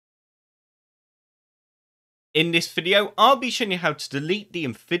In this video, I'll be showing you how to delete the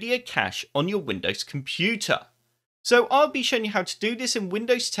NVIDIA cache on your Windows computer. So I'll be showing you how to do this in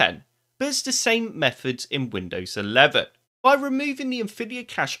Windows 10, but it's the same methods in Windows 11. By removing the NVIDIA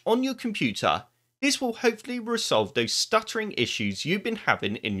cache on your computer, this will hopefully resolve those stuttering issues you've been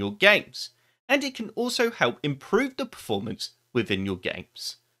having in your games, and it can also help improve the performance within your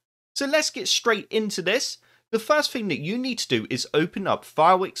games. So let's get straight into this. The first thing that you need to do is open up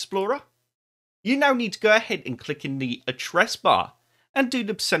File Explorer. You now need to go ahead and click in the address bar and do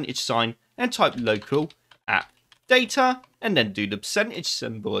the percentage sign and type local app data and then do the percentage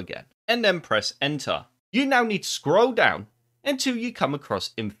symbol again and then press enter. You now need to scroll down until you come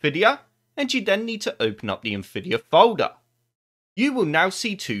across NVIDIA and you then need to open up the NVIDIA folder. You will now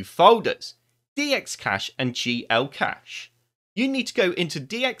see two folders, DX Cache and GL Cache. You need to go into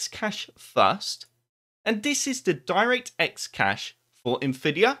DX Cache first, and this is the DirectX cache for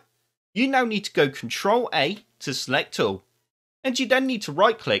NVIDIA. You now need to go Ctrl A to select all, and you then need to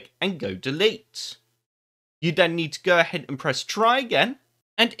right click and go delete. You then need to go ahead and press try again,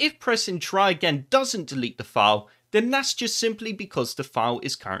 and if pressing try again doesn't delete the file, then that's just simply because the file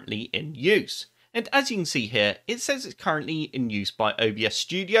is currently in use. And as you can see here, it says it's currently in use by OBS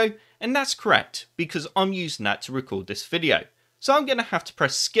Studio, and that's correct because I'm using that to record this video. So I'm going to have to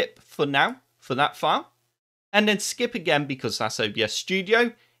press skip for now for that file, and then skip again because that's OBS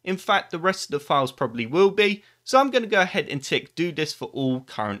Studio. In fact, the rest of the files probably will be, so I'm going to go ahead and tick do this for all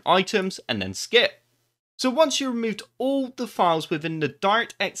current items and then skip. So once you removed all the files within the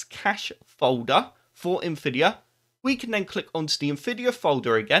DirectX cache folder for NVIDIA, we can then click onto the NVIDIA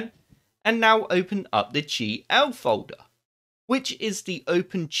folder again and now open up the GL folder, which is the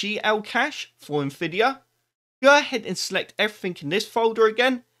OpenGL cache for NVIDIA. Go ahead and select everything in this folder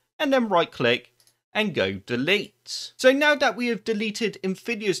again and then right click and go delete. So now that we have deleted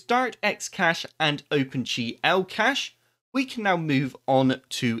NVIDIA's DirectX cache and OpenGL cache, we can now move on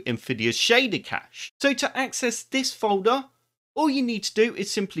to NVIDIA's shader cache. So to access this folder, all you need to do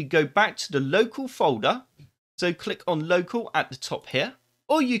is simply go back to the local folder. So click on local at the top here,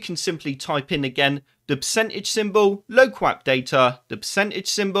 or you can simply type in again the percentage symbol, local app data, the percentage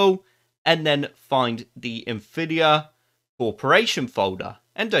symbol, and then find the NVIDIA Corporation folder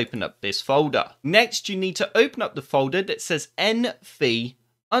and open up this folder. Next, you need to open up the folder that says NV_cache.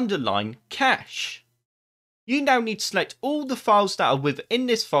 You now need to select all the files that are within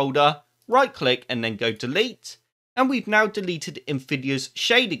this folder, right click and then go delete. And we've now deleted NVIDIA's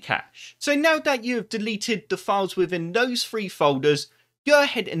shader cache. So now that you have deleted the files within those three folders, go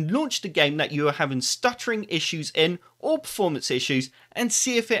ahead and launch the game that you are having stuttering issues in or performance issues and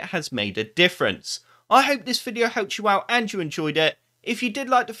see if it has made a difference. I hope this video helped you out and you enjoyed it. If you did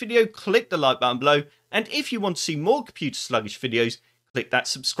like the video, click the like button below, and if you want to see more computer sluggish videos, click that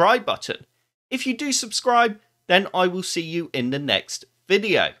subscribe button. If you do subscribe, then I will see you in the next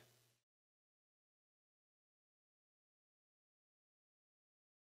video.